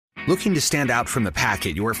Looking to stand out from the pack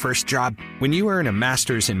at your first job? When you earn a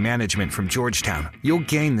master's in management from Georgetown, you'll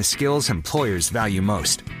gain the skills employers value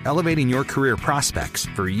most, elevating your career prospects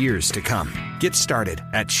for years to come. Get started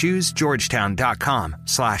at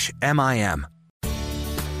choosegeorgetown.com/MIM.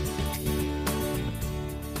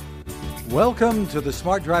 Welcome to the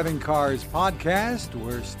Smart Driving Cars podcast.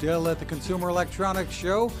 We're still at the Consumer Electronics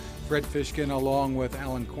Show. Fred Fishkin along with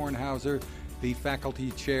Alan Kornhauser, the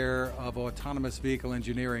faculty chair of autonomous vehicle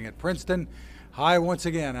engineering at Princeton. Hi once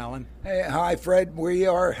again, Alan. Hey, hi, Fred. We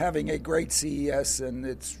are having a great CES, and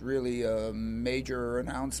it's really major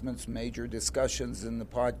announcements, major discussions in the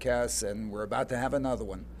podcast, and we're about to have another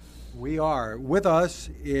one. We are. With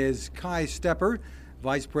us is Kai Stepper,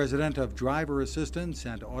 Vice President of Driver Assistance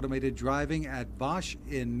and Automated Driving at Bosch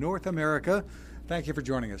in North America. Thank you for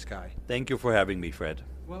joining us, Kai. Thank you for having me, Fred.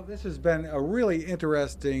 Well, this has been a really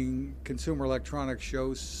interesting consumer electronics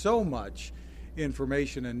show. So much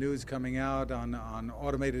information and news coming out on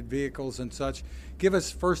automated vehicles and such. Give us,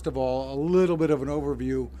 first of all, a little bit of an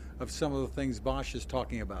overview of some of the things Bosch is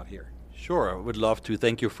talking about here. Sure, I would love to.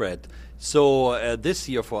 Thank you, Fred. So this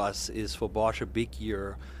year for us is for Bosch a big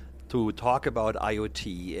year to talk about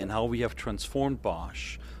IoT and how we have transformed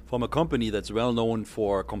Bosch from a company that's well known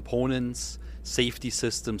for components, safety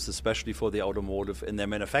systems, especially for the automotive and their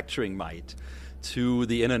manufacturing might, to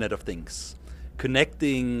the Internet of Things.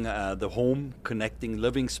 Connecting the home, connecting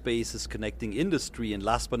living spaces, connecting industry, and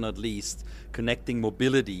last but not least, connecting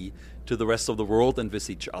mobility to the rest of the world and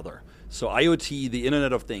with each other. So IoT, the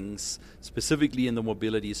Internet of Things, specifically in the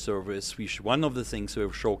mobility service, one of the things we're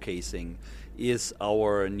showcasing is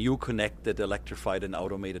our new connected, electrified, and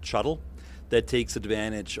automated shuttle that takes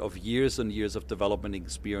advantage of years and years of development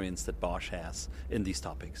experience that Bosch has in these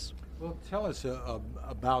topics. Well, tell us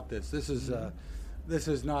about this. This is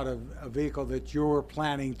not a vehicle that you're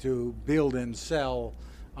planning to build and sell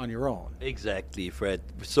on your own. Exactly, Fred.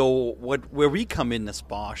 So where we come in as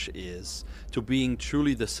Bosch is to being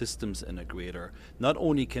truly the systems integrator. Not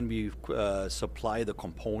only can we supply the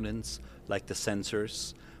components like the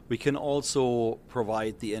sensors, we can also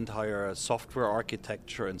provide the entire software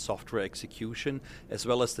architecture and software execution, as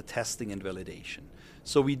well as the testing and validation.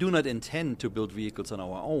 So we do not intend to build vehicles on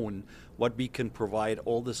our own. What we can provide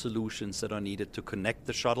all the solutions that are needed to connect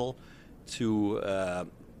the shuttle, to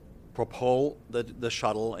propel the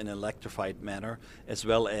shuttle in an electrified manner, as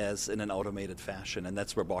well as in an automated fashion, and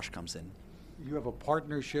that's where Bosch comes in. You have a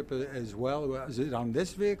partnership as well. Is it on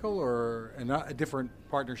this vehicle or a different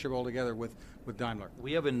partnership altogether with Daimler?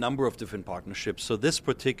 We have a number of different partnerships. So this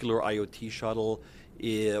particular IoT shuttle,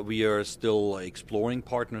 we are still exploring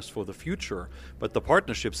partners for the future. But the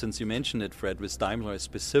partnership, since you mentioned it, Fred, with Daimler is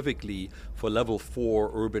specifically for level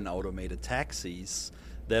 4 urban automated taxis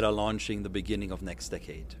that are launching the beginning of next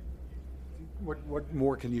decade. What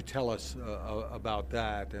more can you tell us about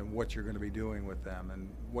that and what you're going to be doing with them and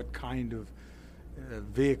what kind of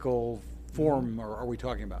vehicle form are we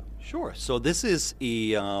talking about? Sure. So this is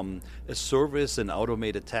a service, an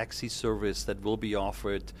automated taxi service that will be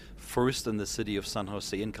offered first in the city of San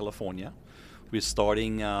Jose in California. We're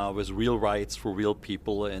starting with real rides for real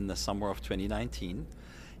people in the summer of 2019.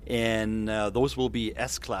 And those will be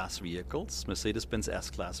S-Class vehicles, Mercedes-Benz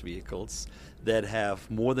S-Class vehicles that have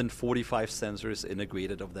more than 45 sensors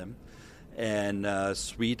integrated of them and a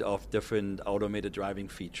suite of different automated driving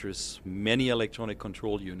features, many electronic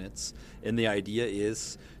control units. And the idea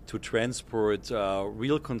is to transport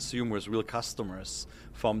real consumers, real customers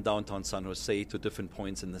from downtown San Jose to different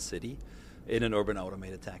points in the city in an urban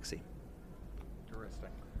automated taxi.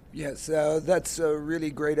 Yes, that's a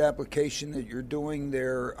really great application that you're doing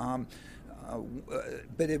there,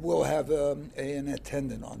 but it will have an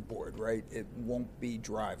attendant on board, right? It won't be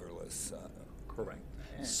driverless. Correct.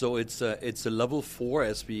 So it's a level 4,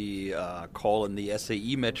 as we call in the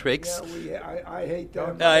SAE metrics. Yeah, I hate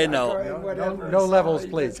them. I know. No levels,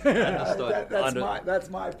 please. Understood. That's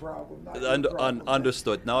my problem.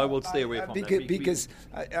 Understood. Now I will stay away from that. Because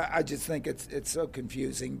I just think it's so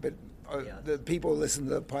confusing, but the people who listen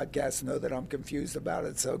to the podcast know that I'm confused about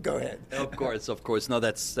it, so go ahead. Of course. No,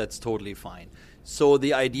 that's totally fine. So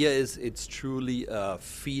the idea is it's truly a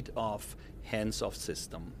feet-off, hands-off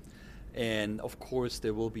system. And of course,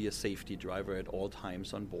 there will be a safety driver at all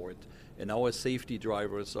times on board. And our safety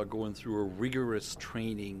drivers are going through a rigorous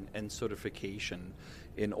training and certification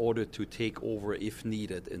in order to take over if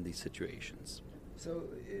needed in these situations. So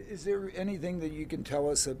is there anything that you can tell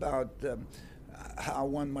us about how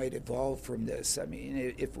one might evolve from this? I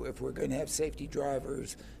mean, if we're going to have safety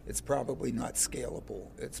drivers, it's probably not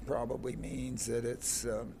scalable. It probably means that it's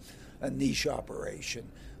a niche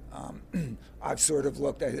operation. I've sort of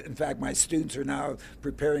looked at it. In fact, my students are now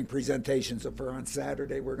preparing presentations for on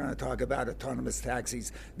Saturday. We're going to talk about autonomous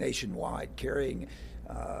taxis nationwide, carrying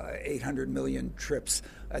 800 million trips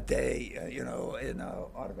a day, in an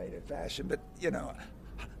automated fashion. But,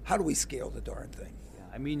 how do we scale the darn thing?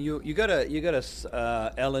 I mean, you gotta,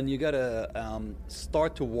 Ellen, you gotta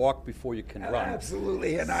start to walk before you can run.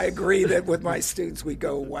 Absolutely, and I agree that with my students we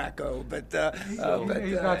go wacko, but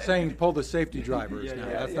he's not saying pull the safety drivers now.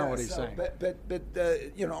 That's not what he's saying. But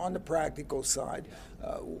on the practical side,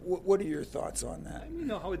 what are your thoughts on that?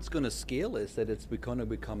 How it's going to scale is that it's going to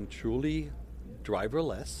become truly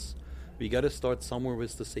driverless. We got to start somewhere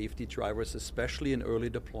with the safety drivers, especially in early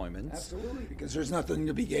deployments. Absolutely, because there's nothing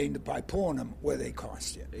to be gained by pulling them where they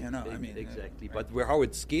cost you. Exactly. Right. But how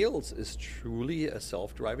it scales is truly a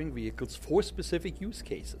self-driving vehicles for specific use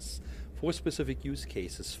cases.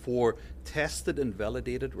 For tested and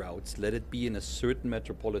validated routes. Let it be in a certain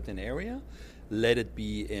metropolitan area. Let it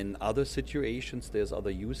be in other situations. There's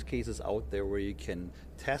other use cases out there where you can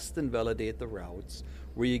test and validate the routes,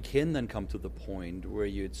 where you can then come to the point where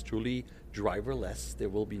it's truly driverless. There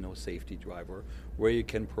will be no safety driver, where you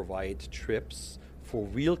can provide trips for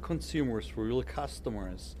real consumers, for real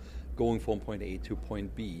customers, going from point A to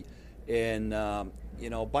point B. And,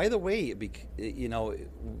 by the way,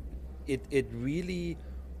 it really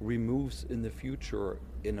removes in the future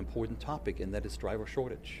an important topic, and that is driver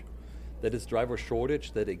shortage.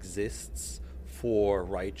 That exists for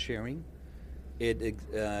ride sharing. It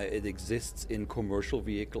exists in commercial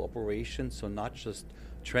vehicle operations, so not just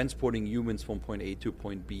transporting humans from point A to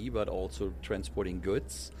point B, but also transporting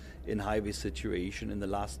goods in highway situation, in the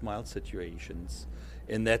last mile situations.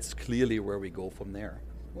 And that's clearly where we go from there.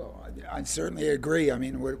 Well, I certainly agree. I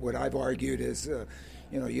mean, what I've argued is,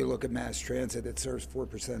 you look at mass transit, it serves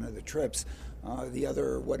 4% of the trips. The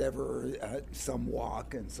other, some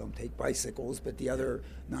walk and some take bicycles, but the other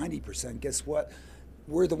 90%, guess what?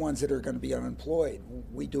 We're the ones that are going to be unemployed.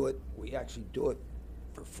 We actually do it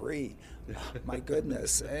for free. My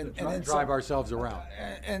goodness. And drive ourselves around.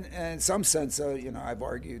 And in some sense, I've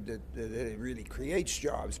argued that it really creates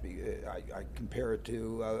jobs. I compare it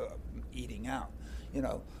to eating out.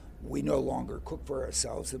 We no longer cook for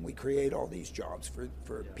ourselves, and we create all these jobs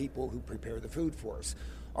for people who prepare the food for us.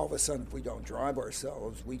 All of a sudden, if we don't drive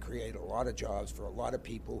ourselves, we create a lot of jobs for a lot of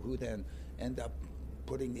people who then end up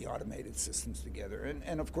putting the automated systems together.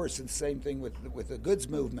 And of course, it's the same thing with the goods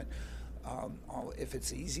movement. If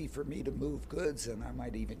it's easy for me to move goods, and I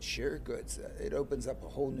might even share goods, it opens up a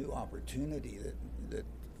whole new opportunity that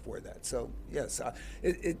for that. So yes,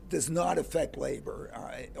 it does not affect labor,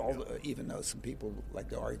 even though some people like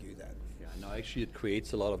to argue that. Yeah, no, actually it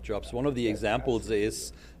creates a lot of jobs. One of the examples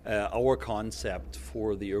is our concept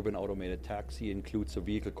for the urban automated taxi includes a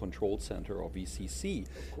vehicle control center, or VCC.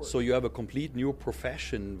 So you have a complete new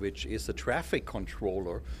profession, which is a traffic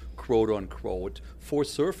controller, quote unquote, for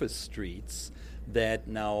surface streets that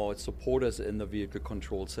now support us in the vehicle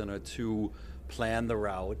control center to plan the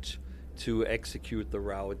route, to execute the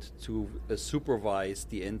route, to supervise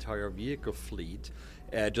the entire vehicle fleet.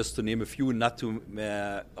 Just to name a few, not to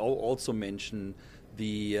also mention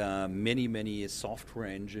the many software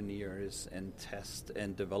engineers and test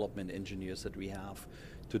and development engineers that we have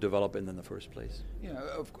to develop in the first place. Yeah,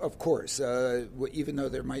 of course. Even though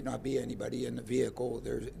there might not be anybody in the vehicle,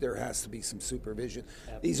 there has to be some supervision.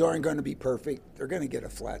 Absolutely. These aren't going to be perfect. They're going to get a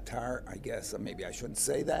flat tire, I guess. Maybe I shouldn't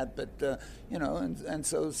say that, but and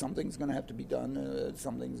so something's going to have to be done.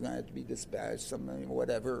 Something's going to have to be dispatched.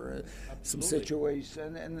 Some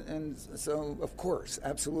situation, and so of course,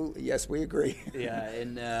 absolutely, yes, we agree. Yeah,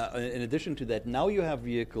 and in addition to that, now you have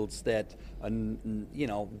vehicles that are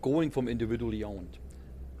going from individually owned.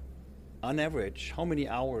 On average, how many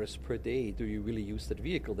hours per day do you really use that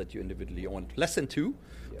vehicle that you individually own? Less than 2?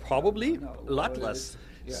 Yeah, probably? A lot less.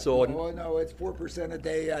 Yeah. So no, it's 4% a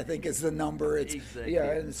day, I think, is the number. It's, exactly.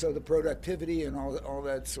 Yeah, and so the productivity and all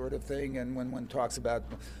that sort of thing. And when one talks about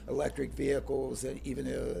electric vehicles, even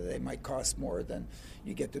though they might cost more, then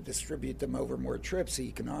you get to distribute them over more trips.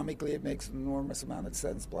 Economically, it makes an enormous amount of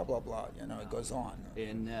sense. Blah blah blah. It goes on.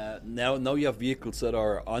 And now you have vehicles that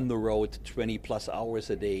are on the road 20 plus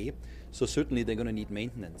hours a day. So certainly they're going to need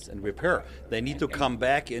maintenance and repair. They need to come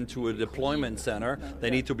back into a deployment center. They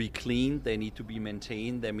need to be cleaned. They need to be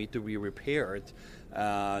maintained. They need to be repaired.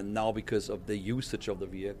 Now because of the usage of the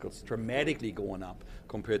vehicles dramatically going up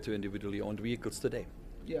compared to individually owned vehicles today.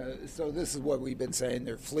 Yeah, so this is what we've been saying.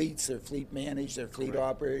 They're fleet managed, they're fleet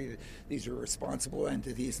operated. These are responsible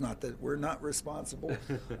entities, not that we're not responsible.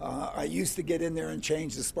 I used to get in there and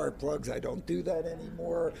change the spark plugs. I don't do that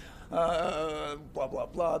anymore, blah, blah,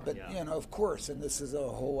 blah. But, of course, and this is a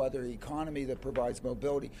whole other economy that provides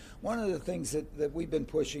mobility. One of the things that we've been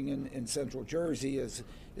pushing in Central Jersey is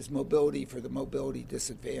mobility for the mobility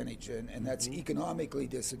disadvantaged, and that's economically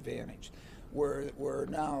disadvantaged. Where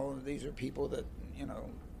now these are people that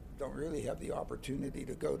don't really have the opportunity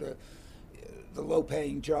to go to the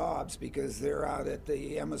low-paying jobs because they're out at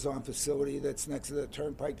the Amazon facility that's next to the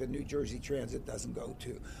turnpike that New Jersey Transit doesn't go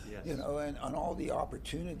to. Yes. And on all the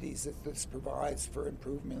opportunities that this provides for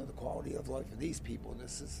improvement of the quality of life of these people.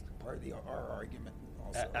 This is part of our argument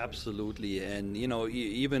also. Absolutely, and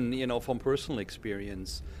even from personal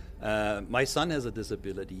experience. My son has a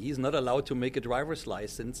disability. He's not allowed to make a driver's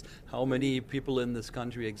license. How many people in this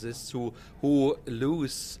country exist who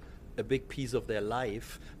lose a big piece of their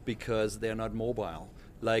life because they're not mobile?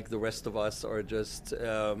 Like the rest of us are just,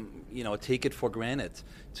 take it for granted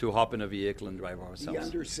to hop in a vehicle and drive ourselves. The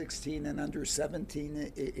under 16 and under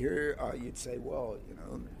 17 here, you'd say, well,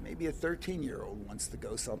 maybe a 13-year-old wants to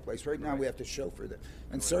go someplace. Right now we have to chauffeur them.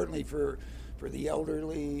 And certainly for the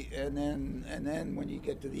elderly, and then when you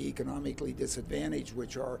get to the economically disadvantaged,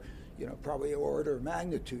 which are probably order of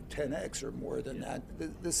magnitude 10x or more than that.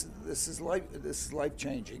 This is life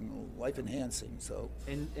changing, life enhancing. So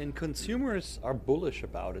and consumers are bullish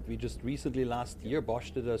about it. We just recently last year Bosch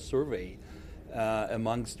did a survey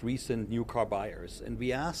amongst recent new car buyers, and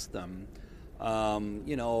we asked them,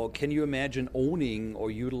 can you imagine owning or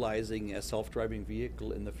utilizing a self-driving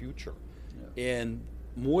vehicle in the future? Yeah. And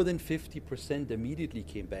more than 50% immediately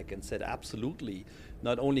came back and said, absolutely.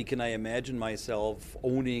 Not only can I imagine myself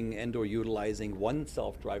owning and or utilizing one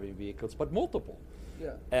self-driving vehicles, but multiple.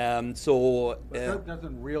 Yeah. But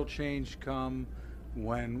doesn't real change come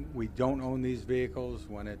when we don't own these vehicles,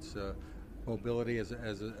 when it's mobility as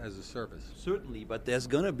a service? Certainly, but there's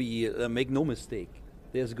going to be, make no mistake,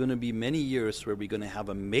 there's going to be many years where we're going to have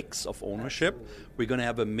a mix of ownership. Absolutely. We're going to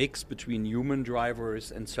have a mix between human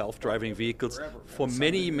drivers and self-driving vehicles for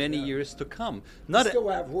many years to come. We still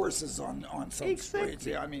have horses on some streets.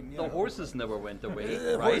 Yeah, the horses never went away.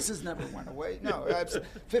 The right? Horses never went away. No,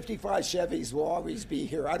 55 Chevys will always be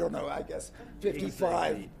here. I don't know. I guess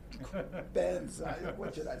 55 Benz.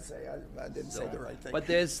 What should I say? I didn't say the right thing. But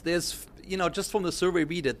there's just from the survey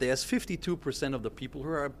we did, there's 52% of the people who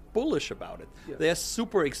are bullish about it. Yeah. They're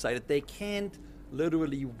super excited. They can't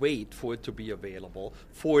literally wait for it to be available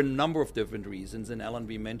for a number of different reasons. And Alan,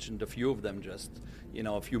 we mentioned a few of them just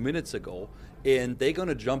a few minutes ago. And they're going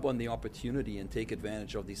to jump on the opportunity and take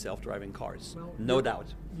advantage of these self-driving cars, no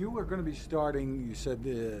doubt. You are going to be starting, you said,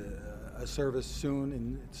 a service soon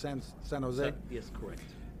in San Jose? Yes, correct.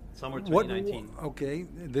 Summer 2019. Okay,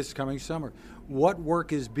 this coming summer. What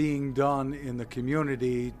work is being done in the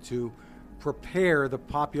community to prepare the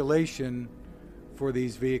population for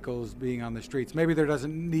these vehicles being on the streets? Maybe there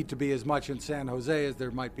doesn't need to be as much in San Jose as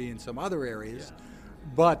there might be in some other areas,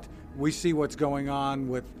 but we see what's going on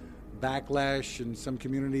with backlash in some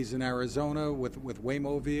communities in Arizona with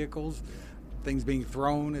Waymo vehicles, things being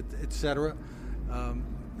thrown, et cetera.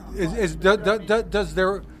 Is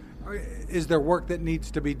there work that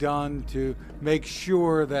needs to be done to make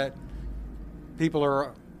sure that people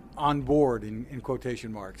are on board, in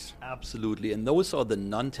quotation marks? Absolutely, and those are the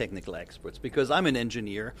non-technical experts, because I'm an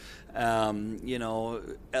engineer. Alan,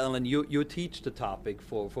 you teach the topic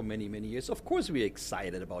for many years. Of course, we're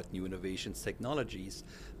excited about new innovations, technologies,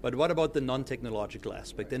 but what about the non-technological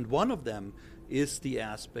aspect? And one of them is the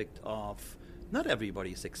aspect of not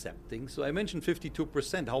everybody's accepting. So I mentioned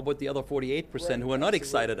 52%. How about the other 48% who are not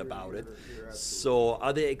excited about it? So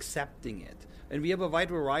are they accepting it? And we have a wide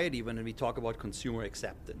variety when we talk about consumer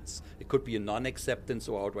acceptance. It could be a non-acceptance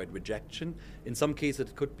or outright rejection. In some cases,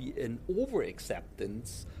 it could be an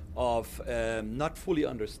over-acceptance of not fully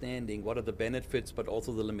understanding what are the benefits, but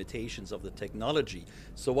also the limitations of the technology.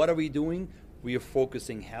 So what are we doing? We are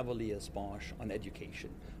focusing heavily as Bosch on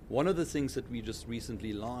education. One of the things that we just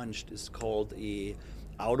recently launched is called a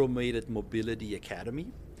Automated Mobility Academy.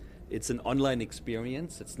 It's an online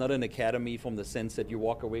experience. It's not an academy from the sense that you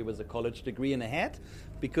walk away with a college degree and a hat,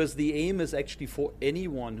 because the aim is actually for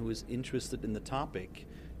anyone who is interested in the topic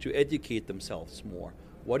to educate themselves more.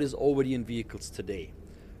 What is already in vehicles today?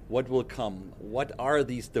 What will come? What are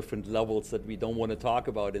these different levels that we don't want to talk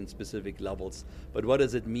about in specific levels? But what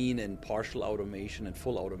does it mean in partial automation and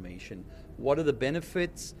full automation? What are the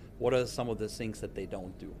benefits? What are some of the things that they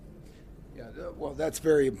don't do? Yeah, well, that's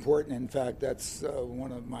very important. In fact, that's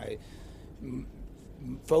one of my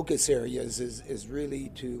focus areas is really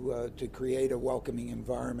to create a welcoming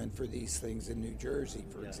environment for these things in New Jersey,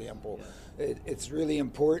 for example. It's really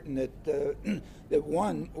important that that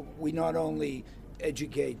one, we not only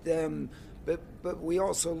educate them, but we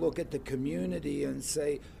also look at the community and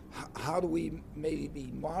say, how do we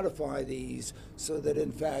maybe modify these so that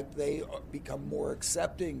in fact they become more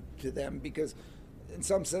accepting to them? Because in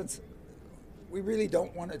some sense, we really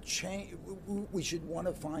don't want to change. We should want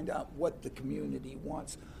to find out what the community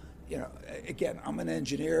wants. You know, again, I'm an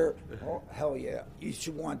engineer. Oh, hell yeah, you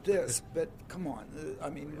should want this. But come on, I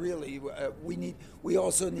mean, really, we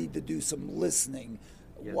also need to do some listening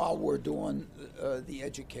while we're doing the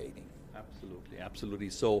educating. Absolutely.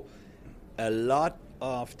 So, a lot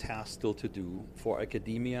of tasks still to do for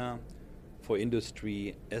academia, for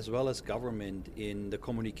industry, as well as government in the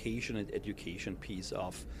communication and education piece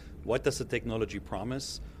of what does the technology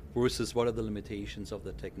promise versus what are the limitations of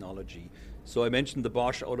the technology. So I mentioned the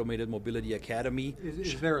Bosch Automated Mobility Academy.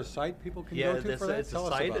 Is there a site people can go to for that? It's a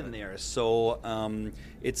site in there. So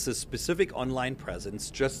it's a specific online presence.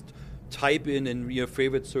 Just type in your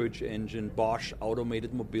favorite search engine, Bosch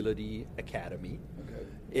Automated Mobility Academy.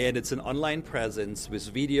 And it's an online presence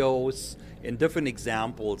with videos and different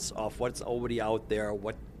examples of what's already out there,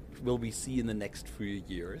 what will we see in the next few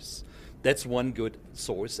years. That's one good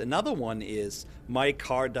source. Another one is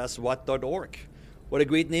mycardoeswhat.org. What a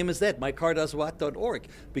great name is that, mycardoeswhat.org.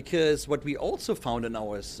 Because what we also found in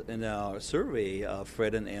our survey,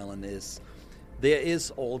 Fred and Alan, is there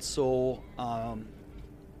is also a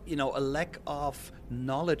lack of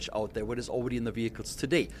knowledge out there what is already in the vehicles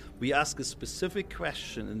today. We ask a specific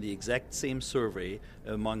question in the exact same survey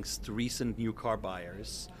amongst recent new car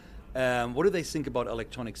buyers. What do they think about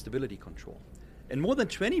electronic stability control? And more than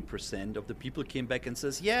 20% of the people came back and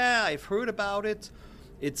says, yeah, I've heard about it.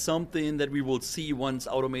 It's something that we will see once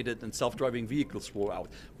automated and self-driving vehicles roll out.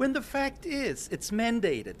 When the fact is, it's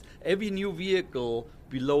mandated. Every new vehicle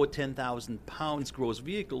below 10,000 pounds gross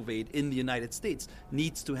vehicle weight in the United States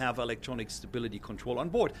needs to have electronic stability control on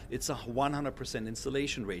board. It's a 100%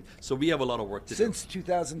 installation rate. So we have a lot of work to do. Since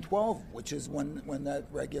 2012, which is when that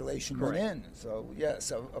regulation went in. So,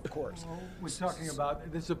 yes, of course. Well, we're talking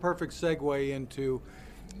about, this is a perfect segue into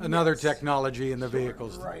another technology in the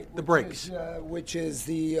vehicles, right, the brakes. Which is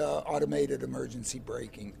the automated emergency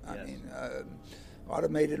braking. I mean,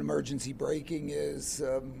 automated emergency braking is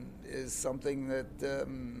something that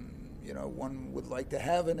one would like to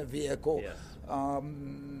have in a vehicle. Yes.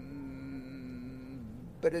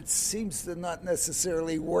 But it seems to not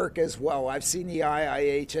necessarily work as well. I've seen the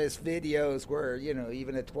IIHS videos where,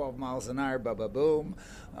 even at 12 miles an hour, boom.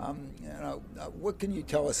 What can you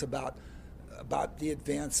tell us about the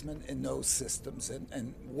advancement in those systems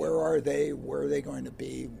and where are they going to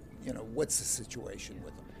be, what's the situation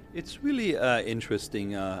with them? It's really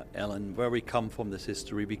interesting, Alan, where we come from this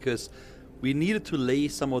history, because we needed to lay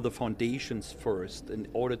some of the foundations first in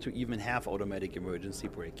order to even have automatic emergency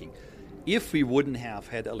braking. If we wouldn't have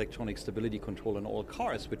had electronic stability control in all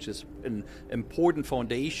cars, which is an important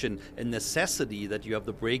foundation and necessity that you have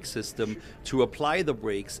the brake system to apply the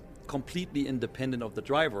brakes completely independent of the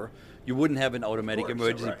driver, you wouldn't have an automatic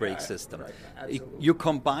emergency brake system. You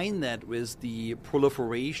combine that with the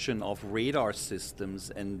proliferation of radar systems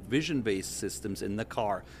and vision-based systems in the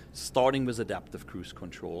car, starting with adaptive cruise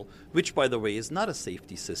control, which, by the way, is not a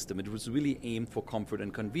safety system. It was really aimed for comfort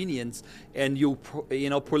and convenience, and you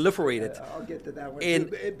proliferate it. I'll get to that one,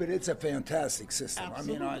 but it's a fantastic system.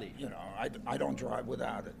 Absolutely. I mean, I don't drive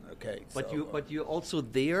without it. Okay. But you also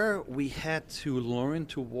there, we had to learn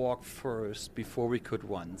to walk first before we could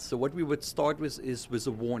run. So what we would start with is with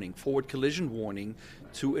a warning, forward collision warning,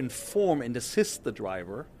 to inform and assist the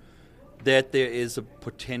driver that there is a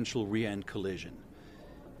potential rear-end collision.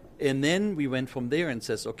 And then we went from there and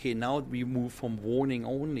says, okay, now we move from warning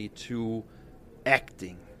only to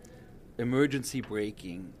acting, emergency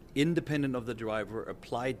braking, independent of the driver,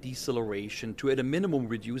 apply deceleration to at a minimum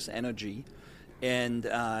reduce energy, and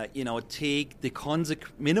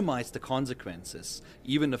minimize the consequences,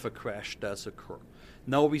 even if a crash does occur.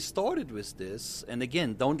 Now we started with this, and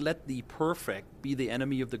again, don't let the perfect be the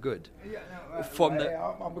enemy of the good.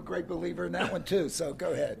 I'm a great believer in that one too. So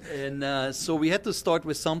go ahead. And so we had to start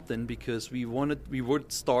with something, because we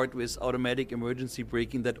would start with automatic emergency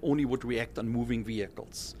braking that only would react on moving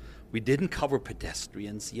vehicles. We didn't cover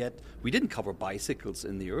pedestrians yet. We didn't cover bicycles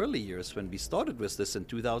in the early years when we started with this in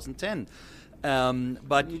 2010.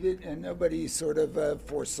 But and nobody sort of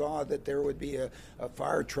foresaw that there would be a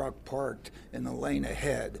fire truck parked in the lane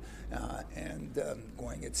ahead and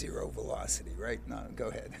going at zero velocity, right? No, go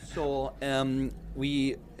ahead. So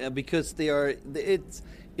because it's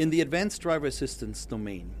in the advanced driver assistance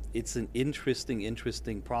domain, it's an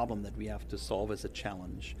interesting problem that we have to solve as a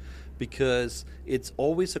challenge, because it's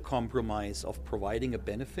always a compromise of providing a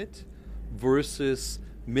benefit versus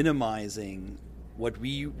minimizing what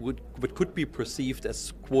could be perceived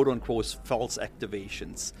as quote unquote false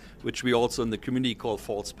activations, which we also in the community call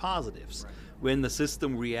false positives. Right. When the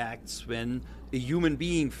system reacts when a human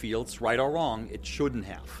being feels right or wrong, it shouldn't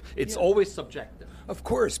have. It's always subjective. Of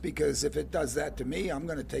course, because if it does that to me, I'm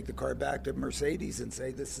going to take the car back to Mercedes and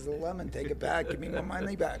say, this is a lemon, take it back, give me my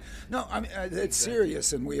money back. No, I mean, it's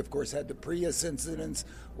serious. And we, of course, had the Prius incidents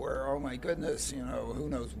where, oh my goodness, who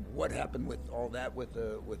knows what happened with all that with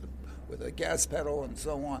a gas pedal and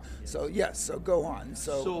so on. So, yes, so go on.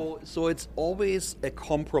 So it's always a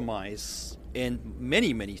compromise, and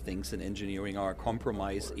many things in engineering are a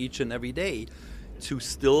compromise each and every day, to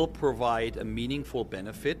still provide a meaningful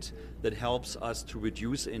benefit that helps us to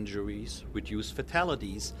reduce injuries, reduce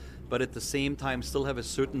fatalities, but at the same time still have a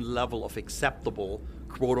certain level of acceptable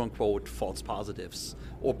quote-unquote false positives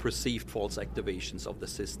or perceived false activations of the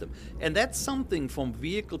system. And that's something from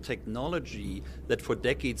vehicle technology that for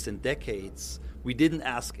decades and decades we didn't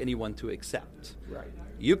ask anyone to accept. Right.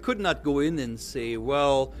 You could not go in and say,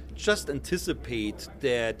 well, just anticipate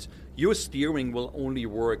that your steering will only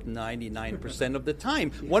work 99% of the time.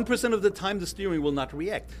 1% of the time the steering will not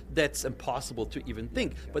react. That's impossible to even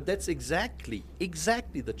think. But that's exactly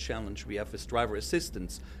the challenge we have with driver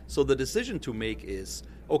assistance. So the decision to make is,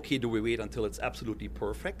 okay, do we wait until it's absolutely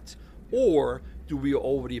perfect? Or do we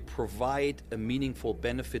already provide a meaningful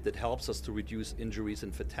benefit that helps us to reduce injuries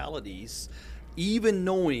and fatalities, even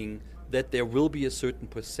knowing that there will be a certain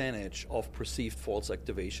percentage of perceived false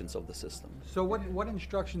activations of the system? So what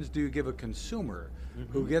instructions do you give a consumer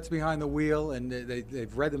who gets behind the wheel and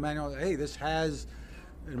they've read the manual, hey, this has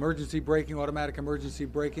emergency braking, automatic emergency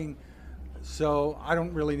braking, so I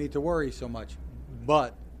don't really need to worry so much,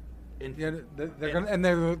 but they're going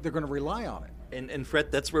to rely on it. And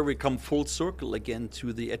Fred, that's where we come full circle again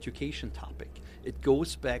to the education topic. It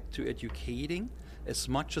goes back to educating as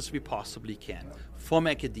much as we possibly can, from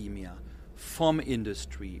academia, from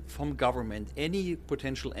industry, from government, any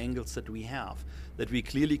potential angles that we have, that we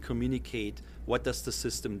clearly communicate what does the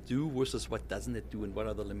system do versus what doesn't it do and what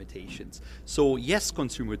are the limitations. So yes,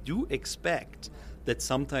 consumer, do expect that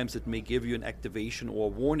sometimes it may give you an activation or a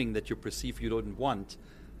warning that you perceive you don't want.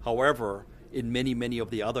 However, in many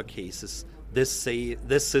of the other cases, this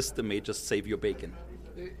system may just save your bacon.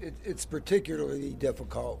 It's particularly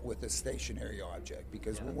difficult with a stationary object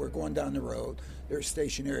because when we're going down the road, there are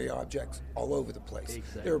stationary objects all over the place.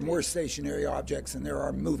 Exactly. There are more stationary objects than there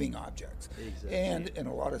are moving objects. Exactly. And in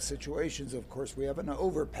a lot of situations, of course, we have an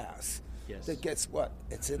overpass that gets what?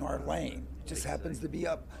 It's in our lane. It just happens to be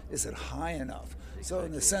up. Is it high enough? So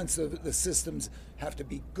in the sense of the systems have to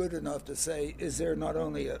be good enough to say, is there not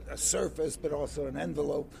only a surface but also an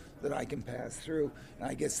envelope that I can pass through? And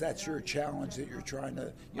I guess that's your challenge, that you're trying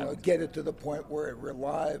to get it to the point where it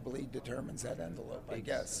reliably determines that envelope, I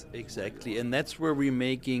guess. Exactly, and that's where we're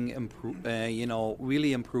making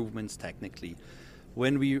really improvements technically.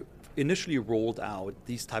 When we initially rolled out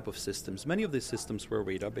these type of systems, many of these systems were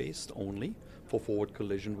radar-based only for forward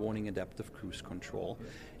collision warning, adaptive cruise control.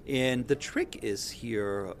 And the trick is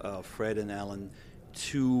here, Fred and Alan,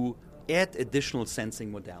 to add additional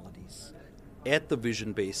sensing modalities. Add the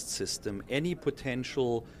vision-based system, any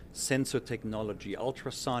potential sensor technology,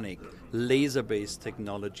 ultrasonic, laser-based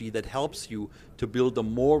technology that helps you to build a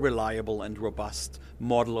more reliable and robust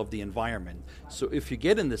model of the environment. So if you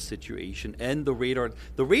get in this situation and the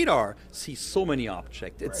radar sees so many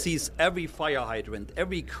objects. It sees every fire hydrant,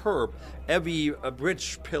 every curb, every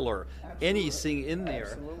bridge pillar, anything in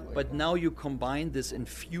there. Absolutely. But now you combine this,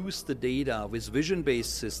 infuse the data with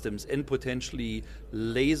vision-based systems and potentially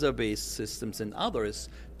laser-based systems and others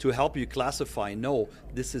to help you classify, no,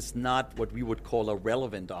 this is not what we would call a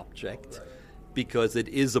relevant object because it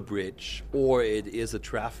is a bridge or it is a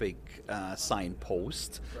traffic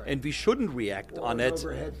signpost, and we shouldn't react on it.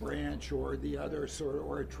 Or an overhead branch or the other sort of,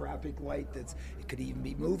 or a traffic light it could even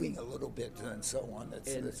be moving a little bit and so on.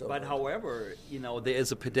 But however, there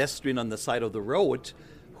is a pedestrian on the side of the road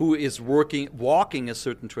who is walking a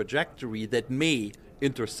certain trajectory that may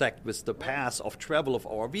intersect with the path of travel of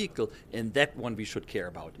our vehicle, and that one we should care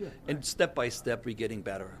about. And step by step, we're getting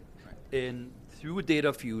better. And through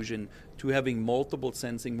data fusion to having multiple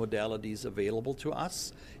sensing modalities available to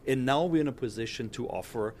us, and now we're in a position to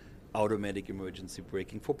offer automatic emergency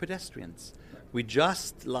braking for pedestrians. We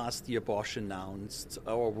just last year, Bosch announced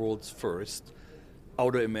our world's first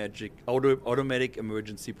automatic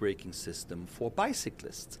emergency braking system for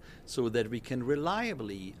bicyclists, so that we can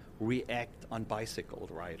reliably react on bicycle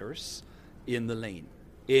riders in the lane.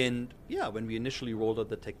 And yeah, when we initially rolled out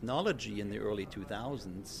the technology in the early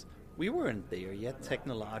 2000s, we weren't there yet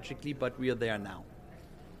technologically, but we are there now.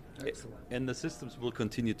 Excellent. And the systems will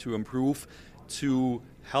continue to improve to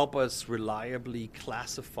help us reliably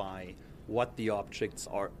classify what the objects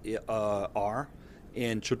are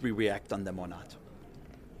and should we react on them or not.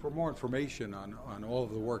 For more information on all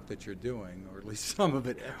of the work that you're doing, or at least some of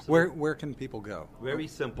it, where can people go? Very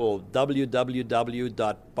simple,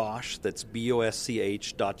 www.bosch, that's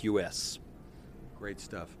bosch.us. Great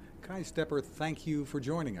stuff. Kai Stepper, thank you for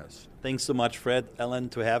joining us. Thanks so much, Fred, Ellen,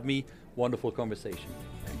 to have me. Wonderful conversation.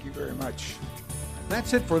 Thank you very much.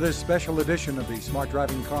 That's it for this special edition of the Smart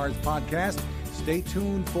Driving Cars podcast. Stay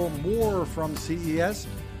tuned for more from CES.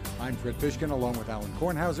 I'm Fred Fishkin along with Alan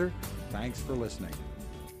Kornhauser. Thanks for listening.